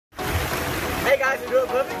guys, we're doing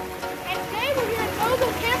Puppy. And today we're gonna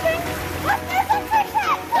go camping. Let's do some fish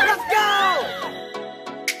hats. Let's go!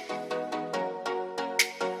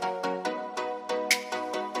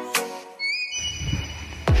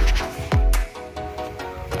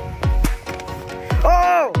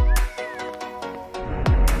 Oh!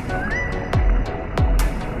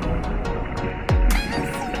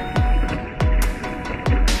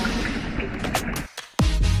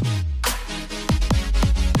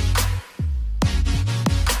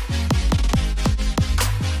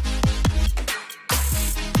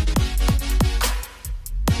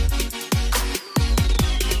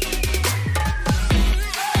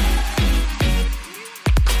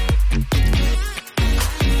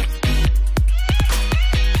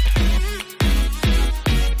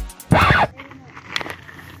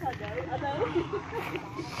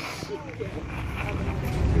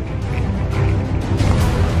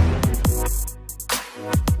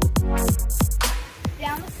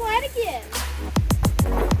 Down the slide again.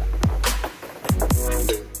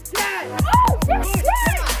 Dad! Oh, yes, yes!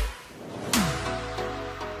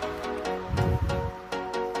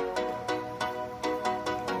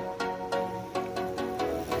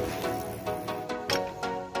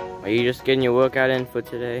 Are you just getting your workout in for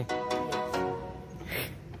today?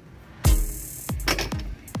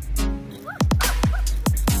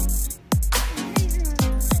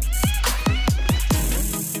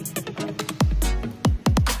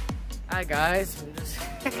 Hi guys, I'm just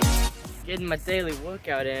getting my daily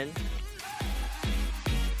workout in.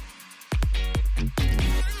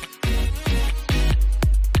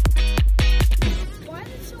 Why is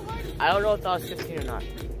it so hard? I don't know if that was 15 or not,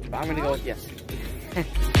 but I'm gonna go with yes.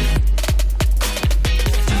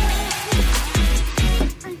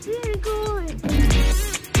 I did good.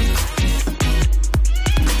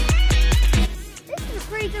 This is a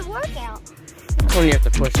pretty good workout. This one you have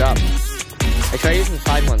to push up. I try using the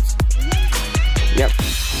side ones. Yep.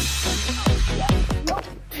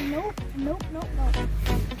 Nope.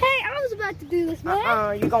 Hey, I was about to do this,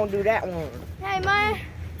 man. You gonna do that one. Hey, man.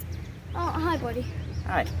 Oh, hi, buddy.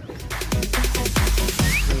 Hi.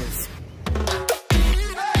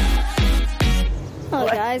 Oh,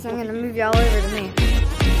 guys, I'm gonna move y'all over to me.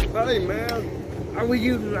 Hey man, how are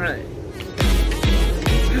you tonight?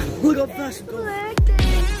 Look how fast you go.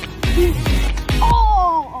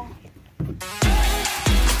 Oh!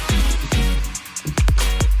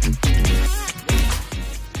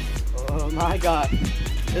 Oh my god,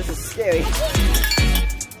 this is scary.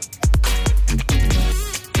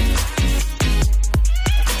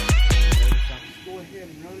 Go ahead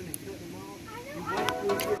and run and kill them all.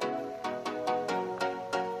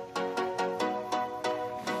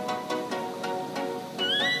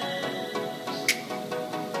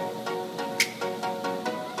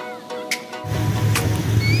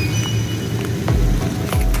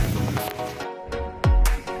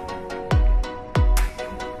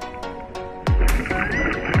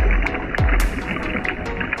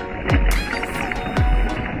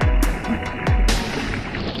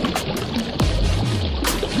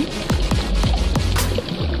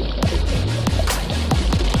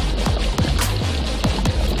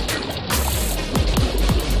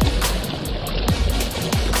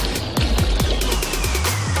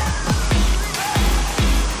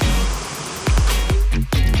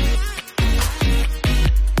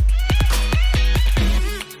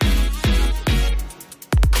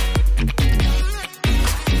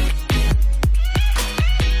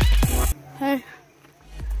 Hey.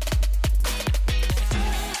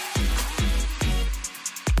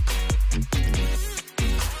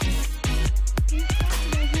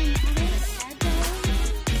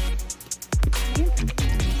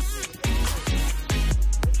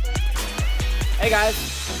 Hey guys,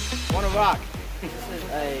 wanna rock? This is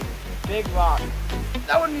a big rock.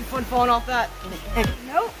 That wouldn't be fun falling off that.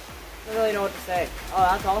 Nope. Don't really know what to say. Oh,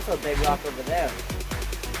 that's also a big rock over there.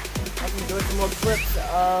 Let's enjoy some more clips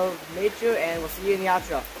of nature and we'll see you in the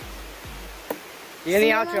outro. See you in the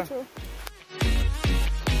outro.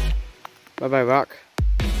 Bye bye rock.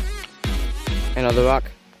 Another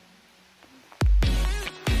rock.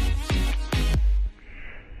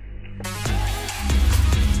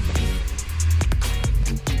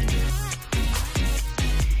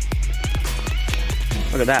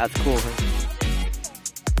 Look at that, that's cool. Huh?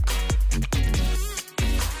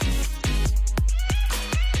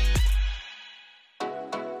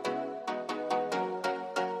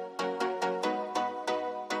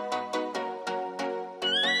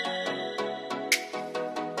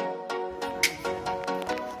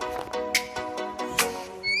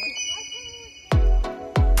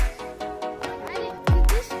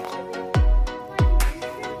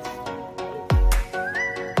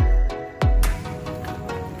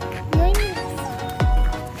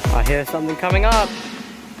 hear something coming up.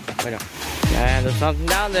 Wait, no. And there's something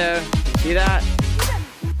down there. See that?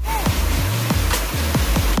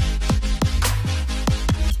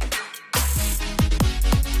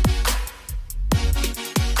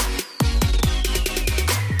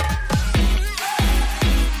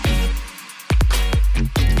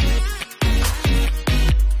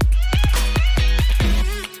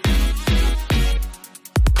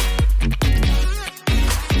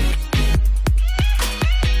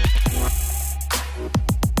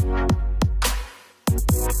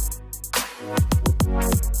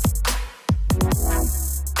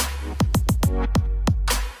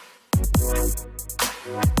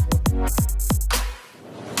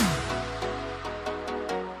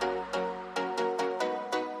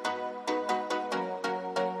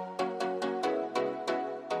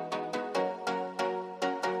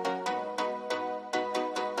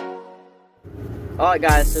 Alright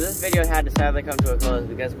guys, so this video had to sadly come to a close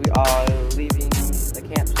because we are leaving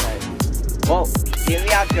the campsite. Well, see you in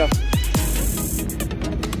the outro.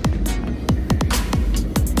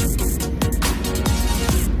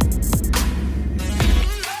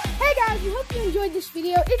 Hey guys, we hope you enjoyed this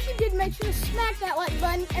video. If you did, make sure to smack that like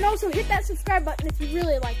button and also hit that subscribe button if you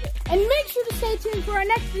really liked it. And make sure to stay tuned for our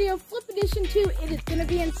next video, Flip Edition 2. It is going to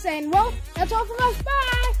be insane. Well, that's all from us.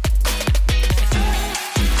 Bye!